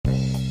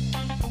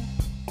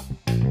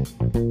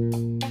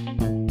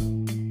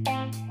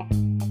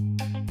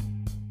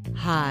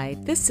Hi,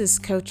 this is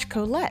Coach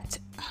Colette,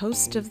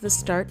 host of the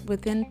Start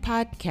Within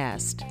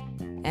podcast,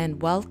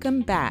 and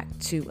welcome back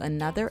to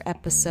another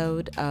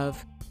episode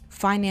of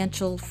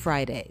Financial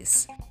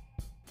Fridays.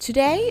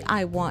 Today,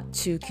 I want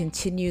to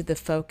continue the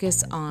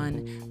focus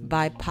on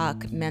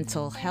BIPOC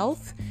mental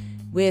health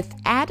with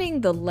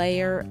adding the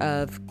layer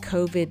of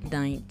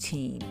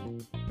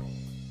COVID-19.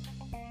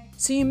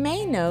 So you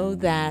may know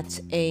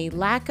that a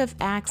lack of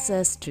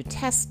access to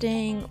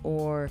testing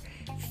or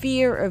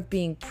fear of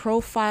being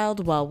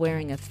profiled while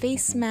wearing a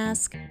face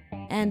mask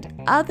and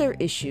other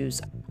issues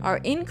are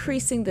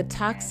increasing the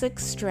toxic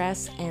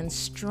stress and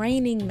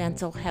straining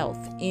mental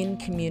health in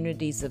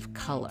communities of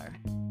color.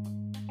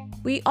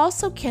 We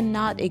also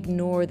cannot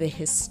ignore the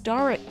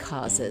historic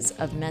causes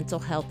of mental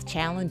health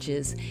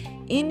challenges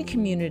in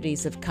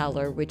communities of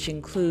color, which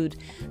include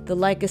the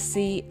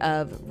legacy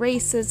of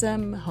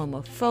racism,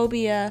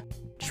 homophobia,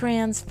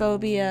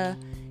 transphobia,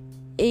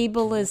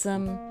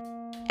 ableism,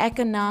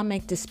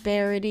 economic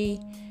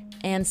disparity,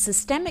 and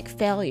systemic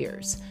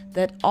failures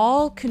that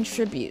all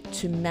contribute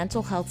to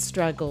mental health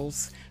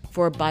struggles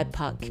for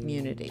BIPOC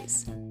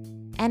communities.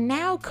 And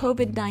now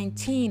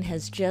COVID-19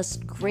 has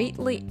just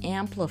greatly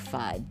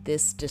amplified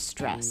this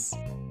distress.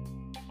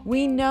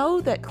 We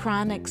know that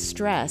chronic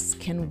stress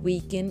can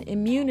weaken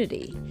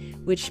immunity,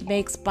 which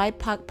makes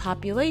BIPOC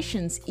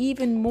populations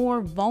even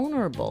more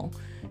vulnerable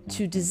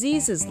to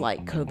diseases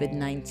like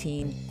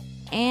COVID-19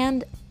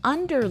 and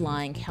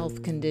underlying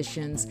health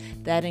conditions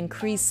that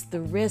increase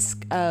the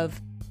risk of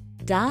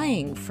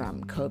dying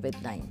from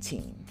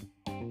COVID-19.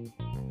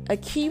 A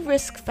key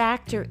risk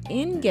factor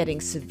in getting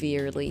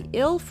severely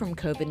ill from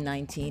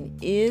COVID-19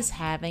 is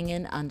having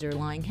an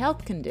underlying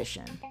health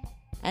condition.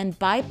 And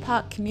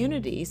BIPOC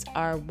communities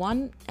are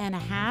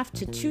 1.5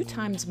 to 2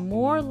 times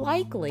more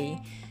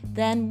likely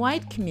than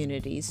white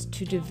communities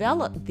to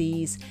develop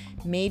these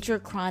major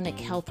chronic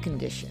health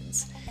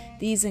conditions.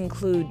 These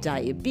include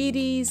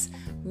diabetes,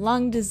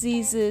 lung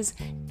diseases,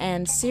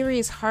 and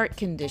serious heart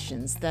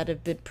conditions that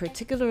have been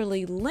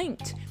particularly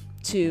linked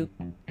to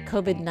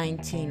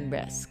COVID-19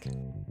 risk.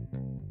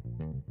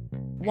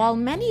 While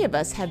many of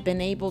us have been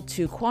able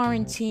to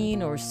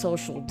quarantine or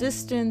social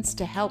distance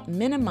to help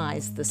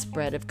minimize the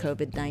spread of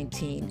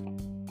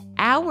COVID-19,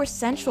 our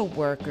essential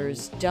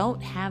workers don't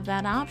have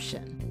that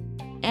option.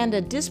 And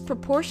a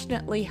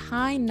disproportionately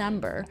high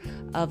number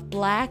of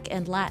Black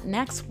and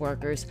Latinx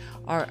workers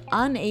are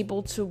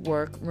unable to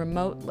work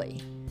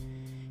remotely.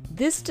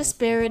 This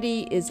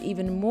disparity is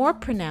even more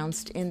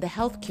pronounced in the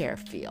healthcare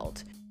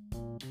field,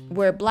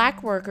 where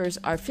Black workers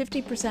are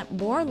 50%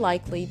 more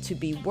likely to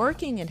be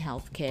working in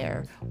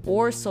healthcare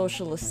or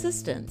social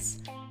assistance,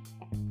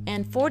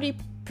 and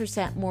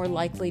 40% more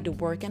likely to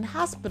work in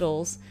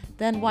hospitals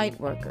than white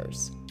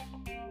workers.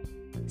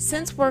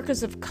 Since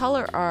workers of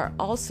color are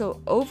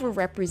also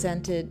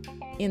overrepresented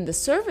in the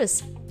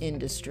service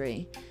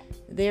industry,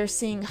 they're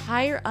seeing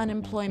higher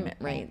unemployment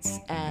rates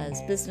as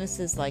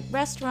businesses like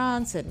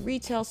restaurants and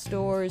retail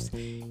stores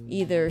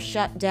either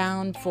shut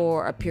down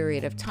for a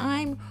period of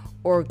time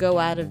or go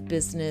out of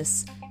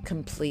business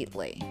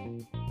completely.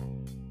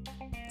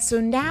 So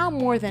now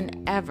more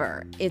than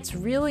ever, it's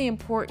really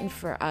important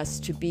for us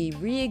to be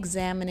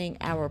re-examining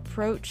our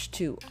approach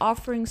to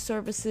offering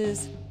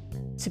services,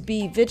 to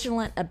be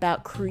vigilant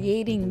about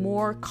creating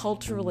more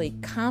culturally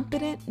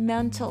competent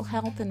mental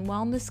health and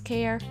wellness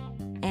care,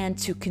 and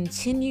to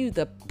continue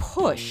the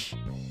push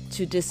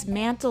to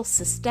dismantle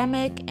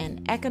systemic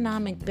and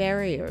economic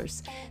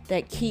barriers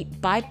that keep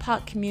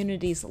BIPOC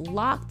communities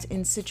locked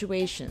in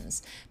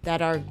situations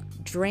that are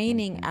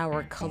draining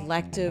our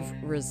collective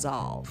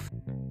resolve.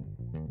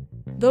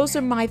 Those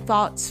are my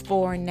thoughts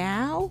for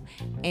now,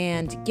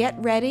 and get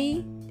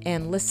ready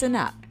and listen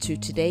up to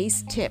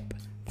today's tip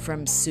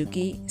from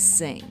Suki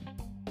Singh.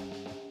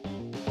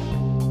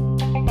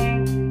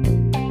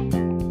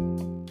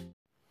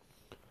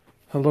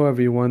 Hello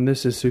everyone,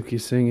 this is Suki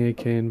Singh,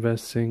 aka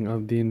Investing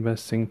of the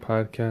Investing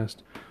Podcast,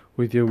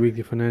 with your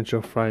weekly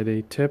Financial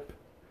Friday tip.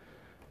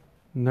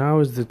 Now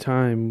is the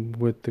time,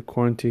 with the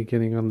quarantine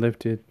getting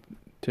unlifted,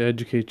 to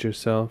educate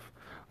yourself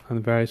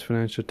on various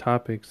financial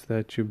topics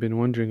that you've been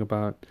wondering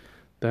about.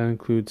 That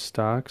includes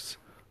stocks,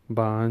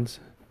 bonds,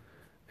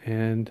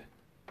 and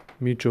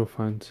mutual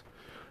funds,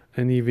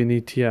 and even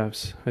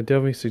ETFs. I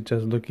definitely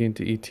suggest looking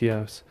into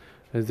ETFs,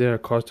 as they're a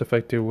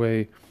cost-effective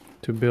way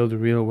to build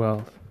real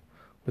wealth.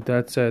 With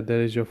that said, that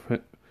is your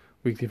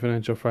weekly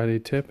Financial Friday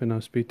tip, and I'll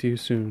speak to you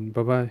soon.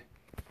 Bye-bye.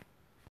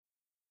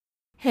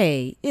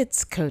 Hey,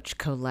 it's Coach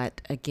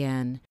Colette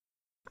again.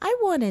 I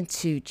wanted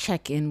to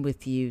check in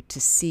with you to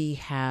see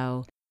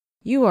how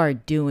you are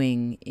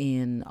doing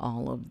in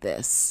all of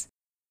this.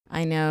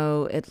 I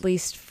know, at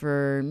least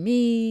for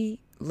me,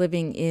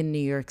 living in New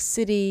York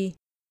City,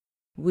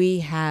 we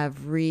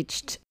have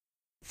reached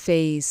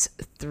phase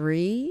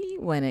 3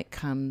 when it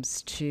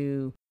comes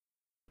to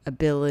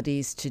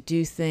abilities to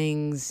do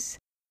things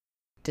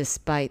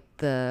despite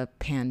the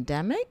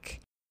pandemic.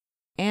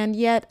 And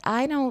yet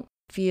I don't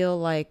feel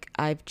like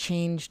I've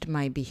changed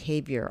my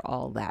behavior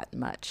all that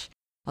much.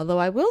 Although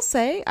I will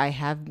say I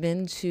have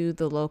been to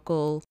the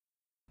local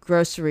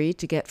grocery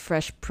to get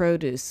fresh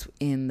produce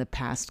in the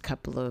past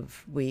couple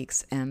of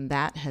weeks, and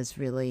that has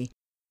really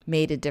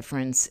made a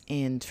difference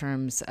in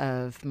terms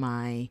of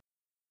my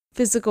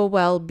physical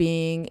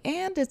well-being,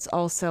 and it's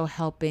also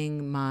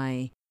helping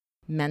my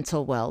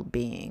mental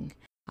well-being.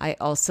 I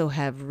also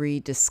have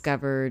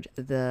rediscovered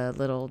the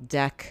little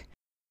deck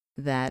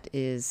that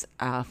is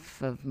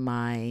off of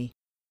my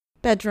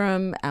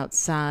bedroom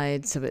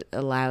outside, so it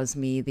allows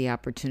me the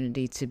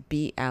opportunity to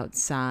be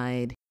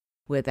outside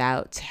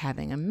without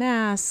having a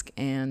mask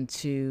and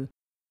to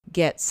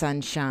get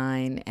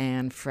sunshine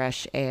and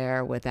fresh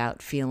air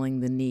without feeling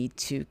the need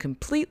to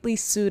completely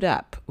suit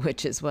up,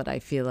 which is what I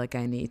feel like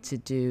I need to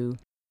do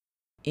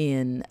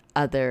in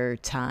other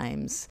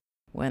times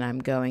when I'm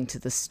going to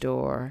the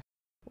store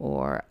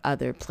or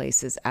other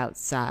places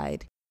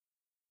outside.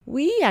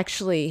 We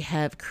actually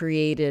have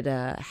created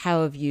a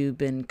How Have You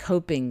Been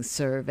Coping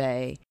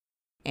survey,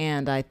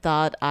 and I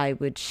thought I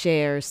would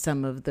share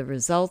some of the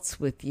results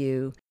with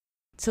you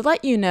to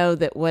let you know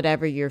that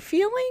whatever you're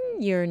feeling,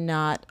 you're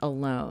not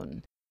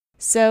alone.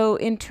 So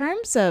in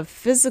terms of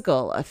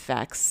physical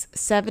effects,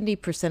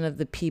 70% of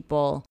the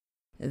people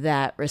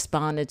that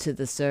responded to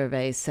the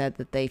survey said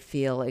that they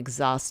feel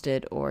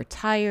exhausted or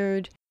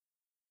tired.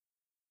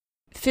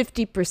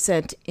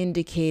 50%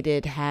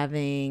 indicated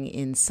having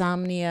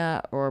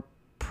insomnia or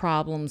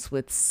problems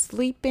with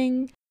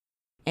sleeping,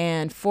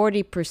 and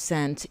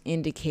 40%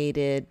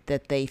 indicated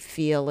that they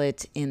feel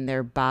it in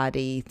their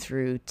body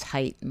through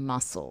tight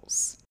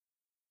muscles.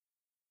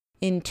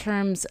 In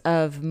terms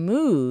of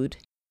mood,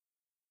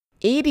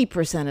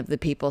 80% of the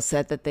people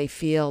said that they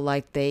feel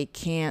like they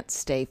can't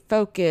stay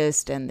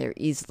focused and they're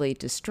easily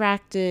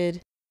distracted.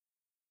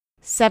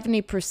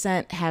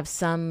 70% have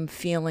some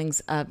feelings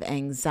of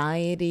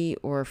anxiety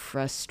or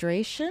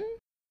frustration,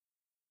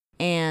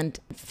 and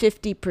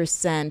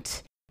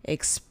 50%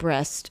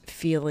 expressed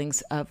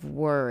feelings of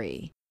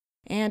worry,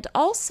 and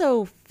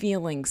also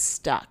feeling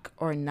stuck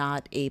or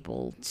not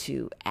able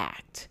to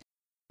act.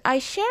 I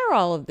share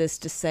all of this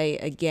to say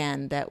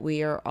again that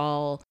we are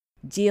all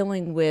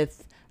dealing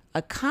with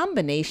a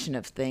combination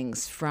of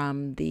things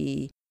from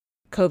the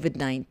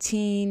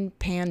COVID-19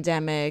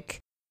 pandemic.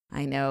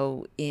 I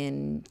know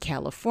in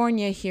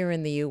California, here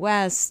in the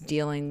US,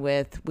 dealing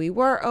with we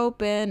were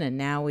open and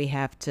now we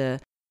have to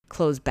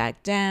close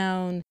back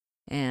down,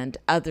 and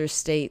other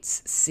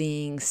states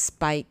seeing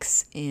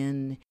spikes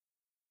in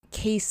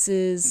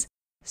cases.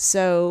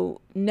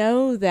 So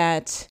know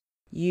that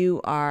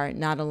you are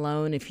not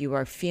alone if you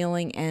are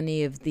feeling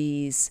any of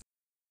these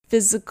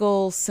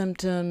physical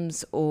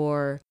symptoms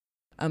or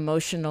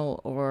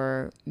emotional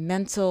or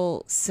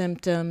mental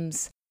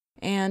symptoms.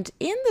 And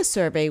in the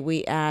survey,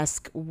 we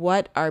ask,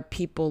 what are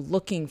people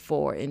looking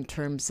for in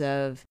terms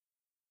of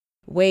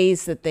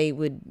ways that they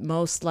would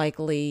most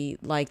likely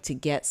like to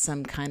get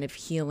some kind of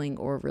healing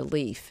or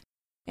relief?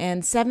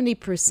 And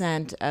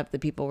 70% of the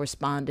people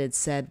responded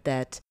said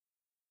that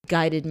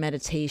guided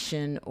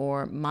meditation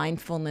or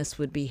mindfulness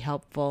would be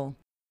helpful.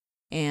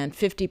 And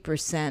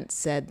 50%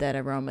 said that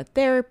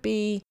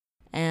aromatherapy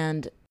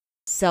and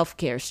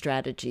self-care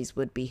strategies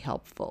would be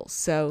helpful.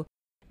 So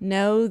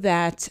know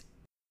that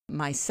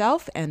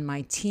myself and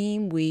my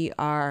team, we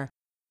are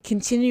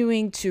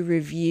continuing to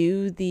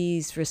review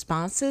these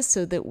responses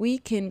so that we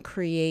can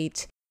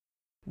create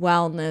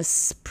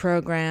wellness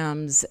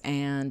programs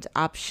and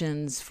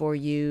options for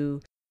you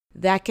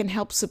that can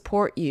help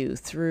support you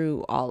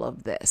through all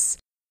of this.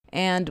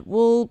 And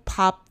we'll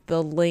pop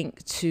the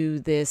link to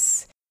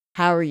this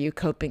How Are You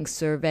Coping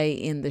survey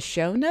in the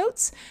show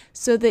notes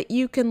so that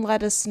you can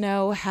let us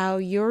know how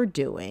you're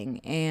doing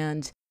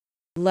and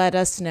let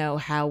us know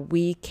how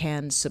we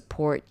can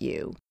support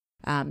you.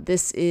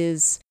 This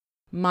is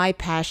my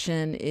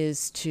passion,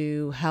 is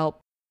to help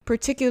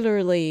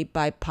particularly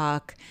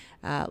BIPOC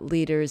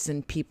leaders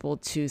and people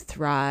to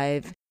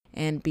thrive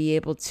and be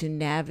able to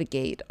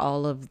navigate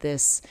all of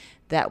this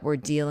that we're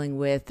dealing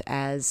with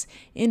as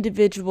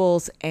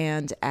individuals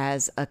and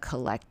as a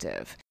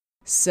collective.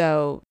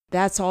 So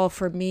that's all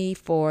for me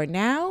for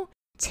now.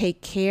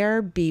 Take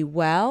care, be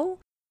well,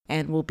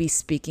 and we'll be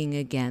speaking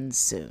again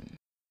soon.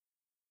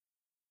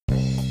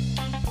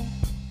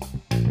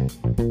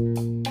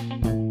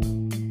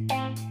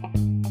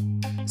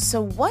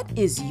 So what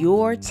is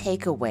your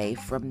takeaway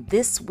from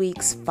this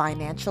week's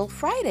Financial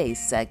Fridays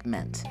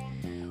segment?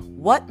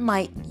 What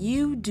might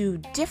you do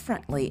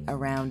differently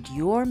around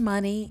your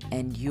money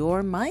and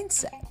your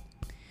mindset?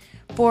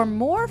 For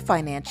more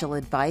financial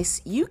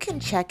advice, you can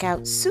check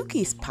out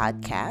Suki's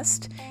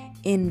podcast,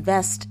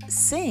 Invest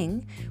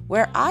Sing,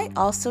 where I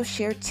also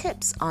share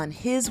tips on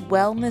his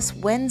Wellness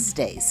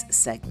Wednesdays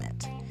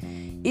segment.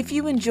 If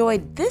you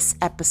enjoyed this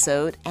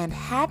episode and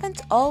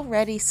haven't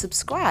already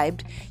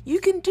subscribed, you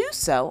can do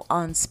so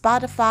on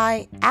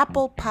Spotify,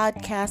 Apple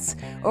Podcasts,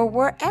 or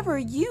wherever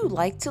you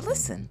like to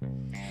listen.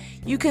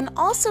 You can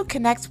also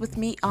connect with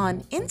me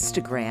on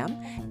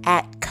Instagram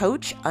at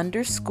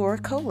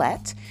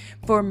Coach_Colette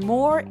for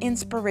more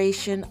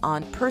inspiration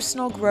on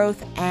personal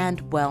growth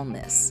and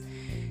wellness.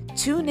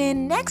 Tune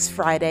in next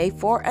Friday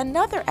for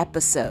another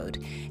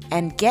episode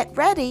and get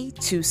ready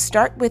to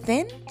start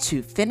within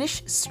to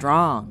finish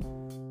strong.